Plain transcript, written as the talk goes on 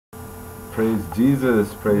Praise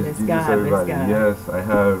Jesus. Praise Bless Jesus, God, everybody. bless God. Yes, I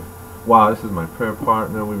have. Wow, this is my prayer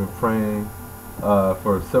partner. We've been praying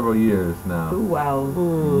for several years now. Ooh,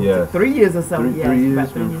 wow. Yes. 3 years or so. Three Yes, years, about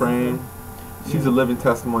 3 been years praying. or so. She's a living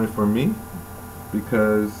testimony for me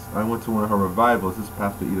because I went to one of her revivals. This is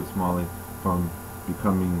Pastor Edith Smalley from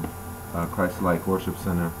Becoming Christ-like Worship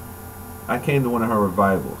Center. I came to one of her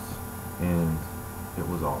revivals, and it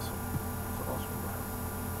was awesome. It was an awesome revival.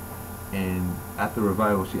 And at the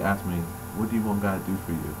revival, she asked me, "What do you want God to do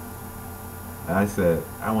for you?" And I said,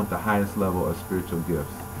 "I want the highest level of spiritual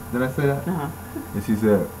gifts." Did I say that? And she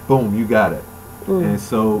said, "Boom, you got it." And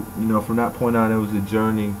so, you know, from that point on, it was a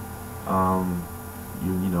journey.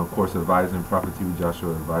 You know, of course, advising Prophet T.B.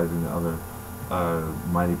 Joshua, advising the other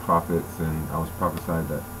mighty prophets, and I was prophesied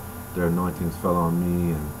that their anointings fell on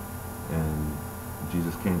me, and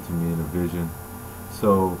Jesus came to me in a vision.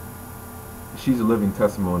 So she's a living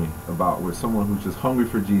testimony about where someone who's just hungry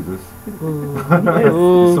for Jesus.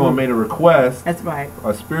 Someone made a request. That's right.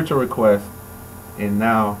 A spiritual request, and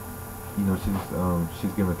now, you know,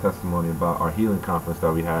 she's giving a testimony about our healing conference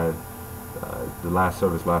that we had, the last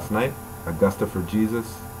service last night, Augusta for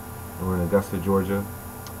Jesus, and we're in Augusta, Georgia.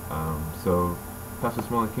 So, Pastor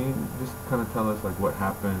Smalley, can you just kind of tell us like what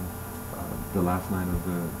happened the last night of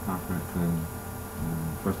the conference? And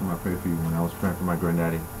first time I prayed for you when I was praying for my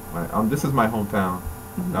granddaddy. This is my hometown.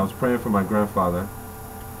 I was praying for my grandfather,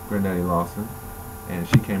 Granddaddy Lawson, and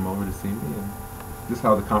she came over to see me, and this is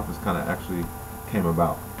how the conference kind of actually came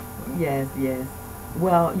about. Yes, yes.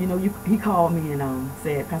 Well, you know, he called me and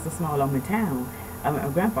said, "Pastor Small, I'm in town. I'm at my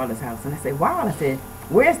grandfather's house." And I said, "Wow." I said,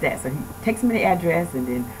 "Where's that?" So he texted me the address, and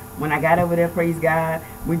then when I got over there, praise God,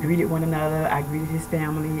 we greeted one another. I greeted his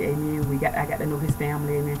family, amen. I got to know his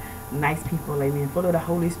family, amen. Nice people, amen. Full of the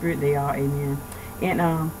Holy Spirit they are, amen.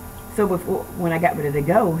 And so when I got ready to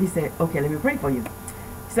go, he said, "Okay, let me pray for you."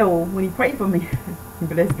 So when he prayed for me,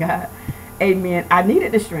 bless God, amen, I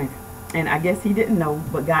needed the strength. And I guess he didn't know,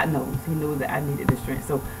 but God knows. He knew that I needed the strength.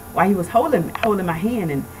 So while he was holding my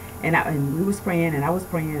hand, and we was praying, and I was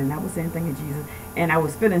praying, and I was saying, "Thank you, Jesus," and I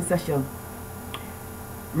was feeling such a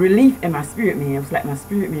relief in my spirit, man. It was like my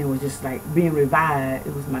spirit, man, was just like being revived.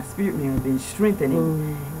 It was my spirit, man, being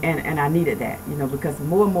strengthening, and I needed that, you know, because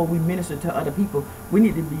more and more we minister to other people, we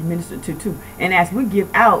need to be ministered to too. And as we give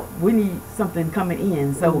out, we need something coming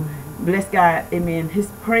in. So bless God, amen. His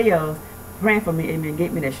prayers, praying for me, amen,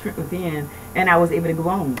 gave me that strength within, and I was able to go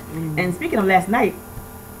on. And speaking of last night,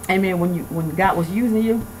 amen, when God was using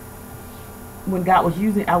you,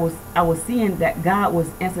 I was seeing that God was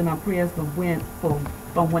answering my prayers from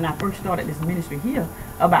when I first started this ministry here,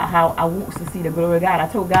 about how I want to see the glory of God. I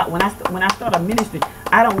told God when I start a ministry,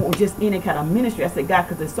 I don't want just any kind of ministry. I said, "God,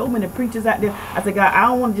 because there's so many preachers out there." I said, "God, I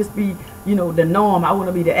don't want to just be, you know, the norm. I want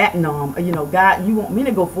to be the act norm. You know, God, you want me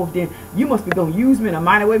to go forth, then you must be going to use me in a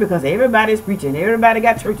mighty way, because everybody's preaching. Everybody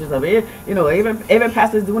got churches up here. You know, every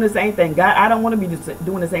pastor's doing the same thing. God, I don't want to be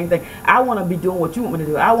doing the same thing. I want to be doing what you want me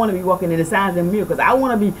to do. I want to be walking in the signs and miracles. I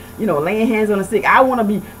want to be, you know, laying hands on the sick. I want to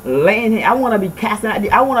be I want to be casting out.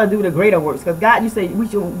 I want to do the greater works, because God, you say we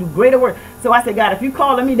should do greater works. So I said, God, if you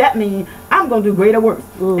calling me, that means I'm going to do greater works.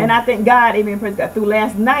 And I thank God, amen, praise God, through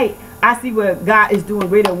last night, I see where God is doing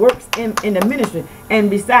greater works in the ministry. And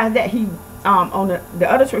besides that, he on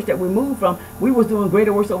the other church that we moved from, we was doing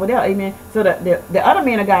greater works over there, amen. So the other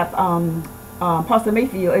man of God, Pastor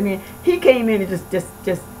Mayfield, amen, he came in and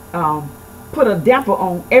just put a damper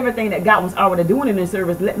on everything that God was already doing in this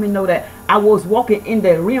service. Let me know that I was walking in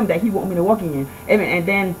the realm that he wanted me to walk in, amen.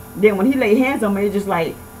 And then when he laid hands on me, it just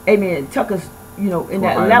like, amen, it took us, you know, in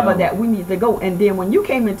that level that we need to go. And then when you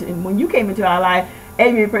came into our life,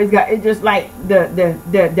 amen, praise God, it just like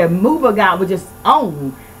the move of God was just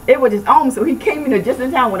on. It was just on. So he came in just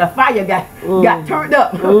in time when the fire got turned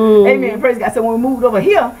up. Amen, praise God. So when we moved over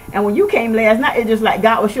here, and when you came last night, it just like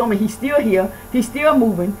God was showing me he's still here, he's still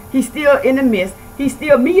moving, he's still in the midst, he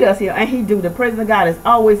still meet us here, and he do. The presence of God is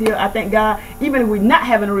always here. I thank God, even if we're not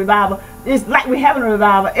having a revival, it's like we're having a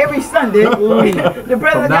revival every Sunday. The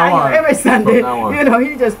presence of God here every Sunday. You know,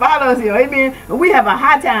 he just follows here. Amen. And we have a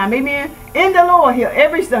high time. Amen. In the Lord here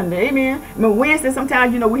every Sunday. Amen. I mean, Wednesday,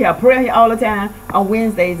 sometimes, you know, we have prayer here all the time on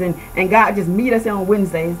Wednesdays, and God just meet us here on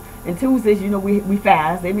Wednesdays. And Tuesdays, you know, we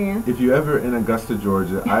fast. Amen. If you're ever in Augusta,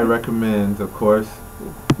 Georgia, I recommend, of course,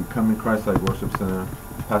 Becoming Christ-like Worship Center,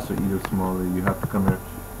 Pastor Edith Smalley. You have to come here,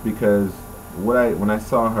 because when I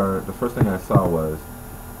saw her, the first thing I saw was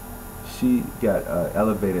she got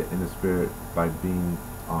elevated in the spirit by being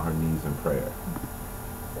on her knees in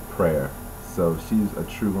prayer. So she's a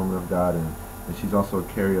true woman of God, and she's also a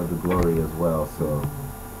carrier of the glory as well. So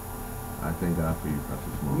I thank God for you,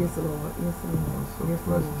 Pastor Smalley. Yes, Lord. Yes, Lord. So Yes,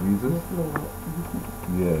 bless Lord. Jesus. Yes, Lord.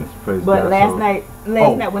 Yes, praise But God. last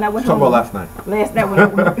So- night when I went talk home. about last night. Last night when I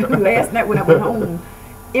last night when I went home,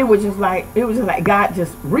 it was just like God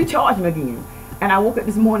just recharged me again. And I woke up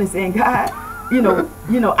this morning saying, God, you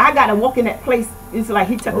know, I gotta walk in that place. It's like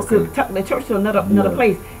He took the church to another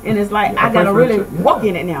place, and it's like I gotta really walk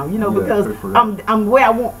in it now, because I'm where I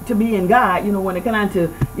want to be in God, when it comes down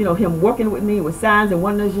to Him working with me with signs and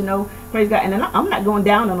wonders, praise God. And then I'm not going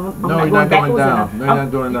down, and I'm not going backwards. No, you're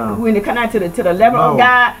not doing down. When it comes down to the level of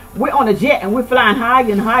God, we're on a jet and we're flying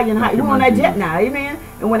higher and higher and higher. We're on that jet now, amen.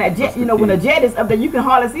 And when that jet, when the jet is up there, you can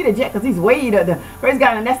hardly see the jet because He's way up there. Praise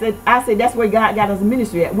God. And I say that's where God got us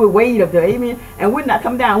ministry at. We're way up there, amen. And we're not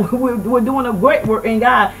coming down. We're doing a great work in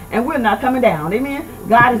God, and we're not coming down, amen.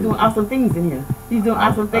 God is doing awesome things in here. He's doing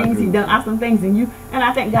awesome things. He's done awesome things in you, and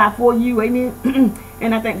I thank God for you, amen.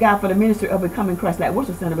 And I thank God for the ministry of Becoming Christ-like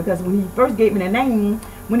Worship Center, because when He first gave me the name,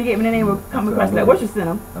 of Becoming Christ-like Worship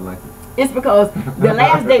Center, I like it. it's because the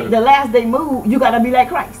last day move, you gotta be like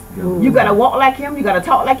Christ. You gotta walk like Him. You gotta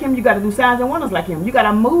talk like Him. You gotta do signs and wonders like Him. You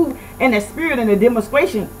gotta move in the spirit and the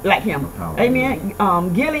demonstration like Him. Amen.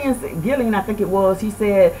 Gillian, I think it was. He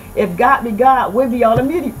said, "If God be God, where be all the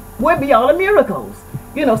miracles?"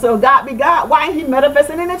 So if God be God, why ain't He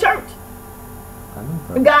manifesting in the church?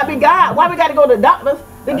 If God be God, why we got to go to the doctors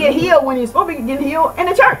to get healed when He's supposed to be getting healed in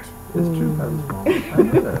the church? It's true. I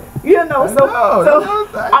know that. So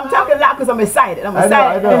I'm talking loud because I'm excited. I'm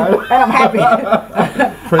excited and I'm happy.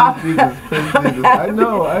 Praise Jesus. Praise Jesus. I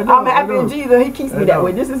know. I'm happy in Jesus. He keeps me that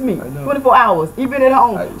way. This is me. 24 hours. Even at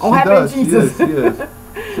home, I'm happy in Jesus. Yes.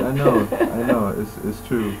 I know. It's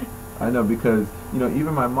true. I know, because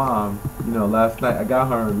even my mom, last night I got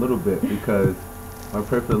her a little bit because I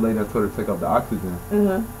prayed for the lady. I told her to take off the oxygen.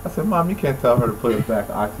 I said, Mom, you can't tell her to put back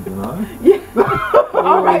oxygen on. Yeah.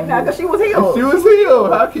 All right now, because she was healed. She was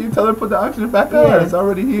healed. How can you tell her to put the oxygen back on? It's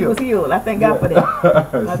already healed. She was healed. I thank God for that.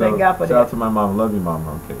 I thank God for that. Shout out to my mom. Love you, Mom.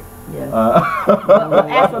 Okay. Yeah.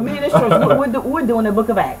 As for ministers, we're doing the Book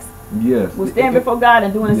of Acts. Yes. We're standing before God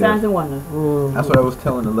and doing the signs and wonders. That's what I was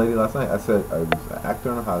telling the lady last night. I said I was an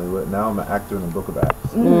actor in Hollywood. Now I'm an actor in the Book of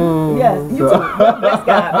Acts. Yes, you too. Bless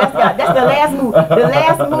God. Bless God. That's the last move. The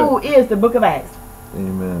last move is the Book of Acts.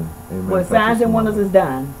 Amen. Where signs and wonders is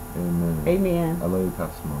done. Amen. Amen. I love you,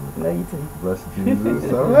 Pastor Smalley. Love you too. Bless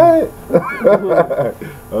Jesus. All right.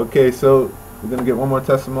 Okay, so we're going to get one more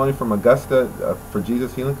testimony from Augusta for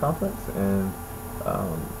Jesus Healing Conference. And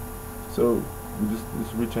so you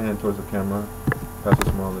just reach your hand towards the camera,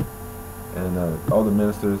 Pastor Smalley. And all the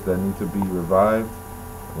ministers that need to be revived,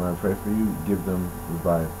 when I pray for you, give them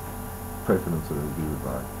revived. Pray for them so they'll be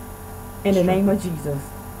revived. In the name of Jesus,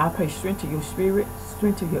 I pray strength to your spirit,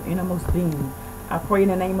 strength to your innermost being. I pray in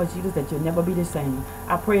the name of Jesus that you'll never be the same.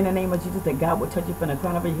 I pray in the name of Jesus that God will touch you from the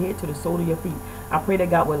crown of your head to the sole of your feet. I pray that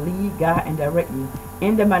God will lead, guide, and direct you.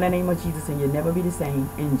 In the mighty name of Jesus, and you'll never be the same.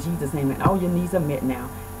 In Jesus' name. And all your needs are met now.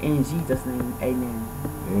 In Jesus' name, amen.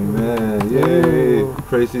 Amen. Yay.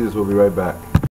 Praise Jesus. We'll be right back.